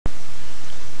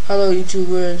Hello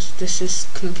YouTubers, this is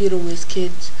Computer Whiz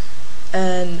Kids,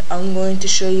 and I'm going to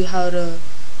show you how to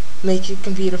make your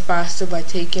computer faster by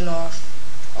taking off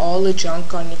all the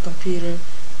junk on your computer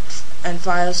and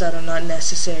files that are not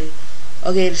necessary.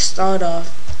 Okay, to start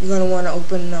off, you're going to want to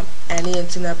open up any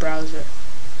internet browser,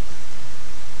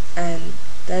 and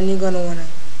then you're going to want to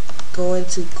go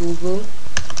into Google.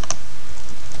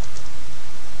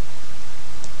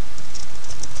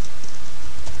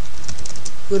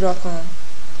 Google.com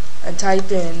and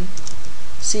type in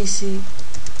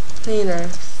CCleaner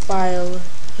file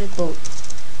hippo.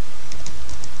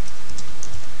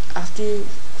 After you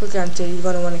click enter, you're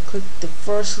going to want to click the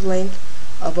first link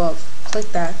above.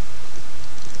 Click that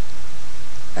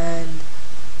and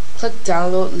click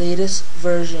download latest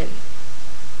version.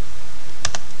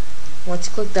 Once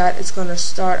you click that, it's going to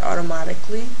start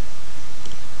automatically,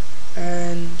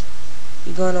 and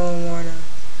you're going to want to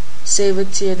save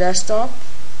it to your desktop.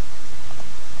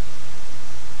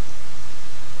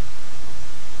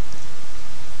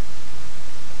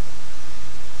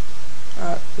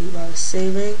 While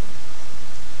saving,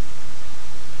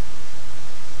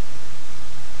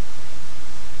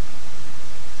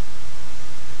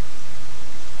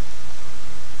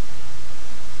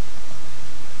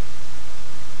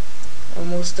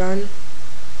 almost done,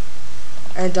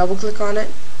 and double click on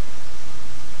it,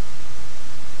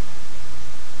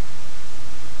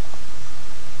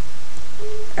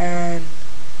 and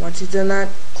once you've done that,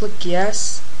 click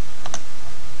yes.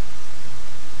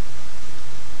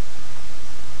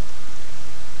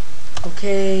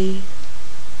 Okay,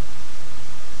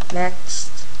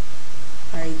 next,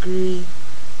 I agree,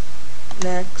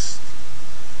 next,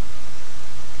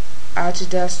 add to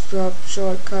desktop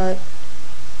shortcut,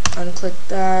 unclick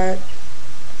that,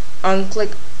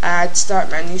 unclick add start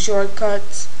menu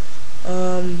shortcuts,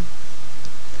 and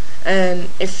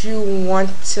if you want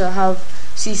to have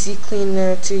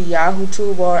CCleaner to Yahoo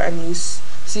toolbar and use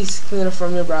CCleaner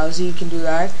from your browser, you can do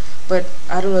that, but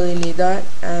I don't really need that,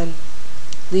 and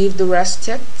leave the rest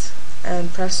ticked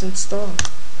and press install.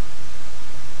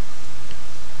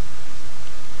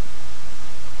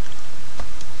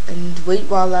 And wait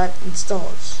while that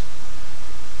installs.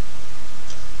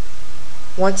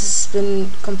 Once it's been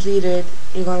completed,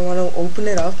 you're going to want to open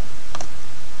it up.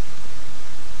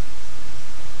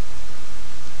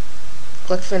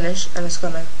 Click finish and it's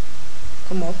going to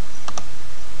come up.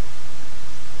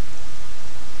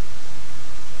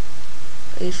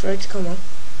 Wait for it to come up.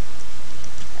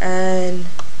 And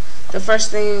the first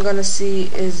thing you're gonna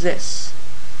see is this.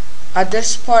 At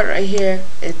this part right here,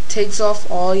 it takes off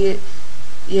all your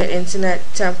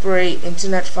temporary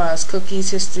internet files,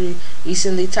 cookies, history,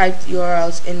 recently typed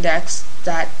URLs, index,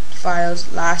 stat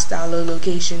files, last download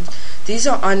locations. These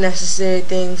are unnecessary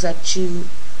things that you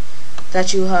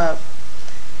have.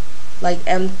 Like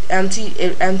it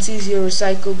empties your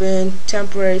recycle bin.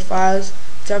 Temporary files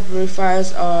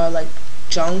are like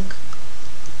junk,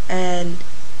 and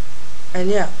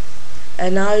yeah,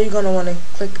 and now you're gonna want to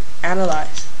click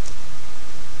analyze.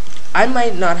 I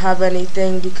might not have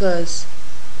anything because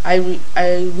I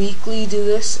weekly do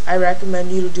this. I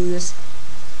recommend you to do this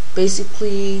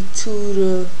basically 2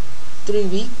 to 3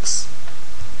 weeks,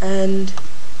 and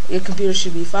your computer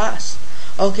should be fast.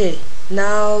 Okay,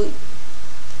 now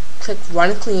click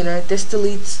run cleaner. This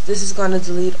is gonna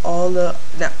delete all the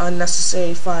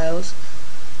unnecessary files.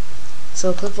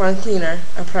 So click run cleaner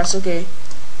and press OK.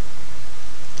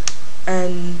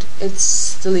 And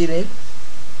it's deleted.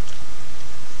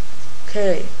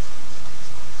 Okay,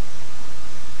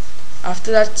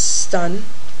 after that's done,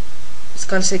 it's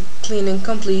gonna say cleaning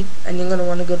complete, and you're gonna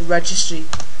want to go to registry.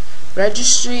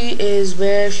 Registry is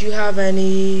where if you have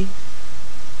any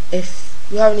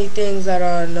things that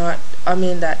are not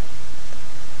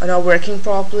working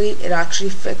properly, this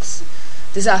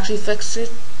actually fixes it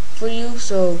for you.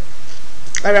 So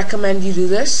I recommend you do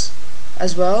this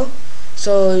as well.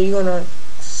 So you're gonna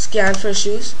scan for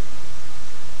issues.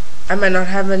 I might not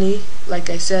have any, like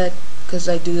I said, because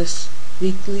I do this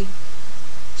weekly.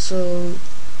 So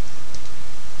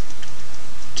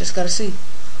just gotta see.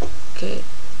 Okay.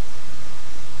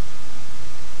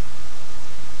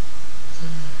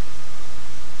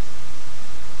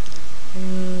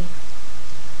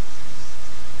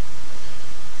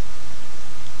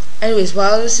 Anyways,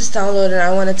 while this is downloading,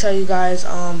 I want to tell you guys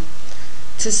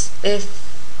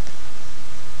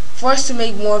for us to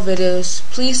make more videos,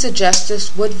 please suggest us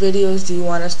what videos do you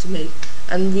want us to make,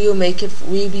 and we'll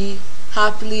be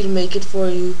happily to make it for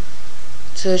you,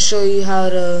 to show you how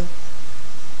to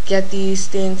get these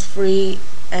things free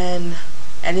and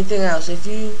anything else. If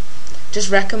you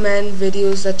just recommend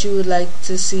videos that you would like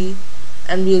to see,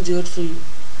 and we'll do it for you.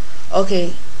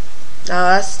 Okay, Now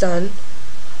that's done.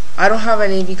 I don't have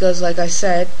any because like I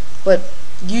said, but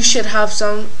you should have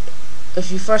some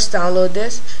if you first download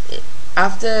this.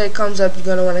 After it comes up, you're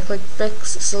going to want to click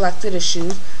fix selected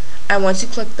issues, and once you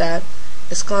click that,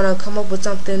 it's going to come up with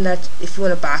something that if you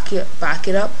want to back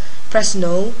it up, press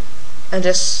no and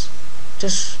just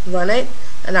run it,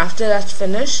 and after that's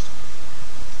finished,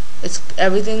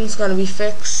 everything's going to be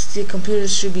fixed. Your computer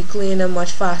should be clean and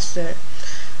much faster.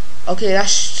 Okay, that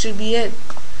should be it.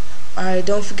 Alright,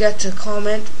 don't forget to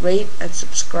comment, rate, and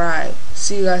subscribe.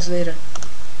 See you guys later.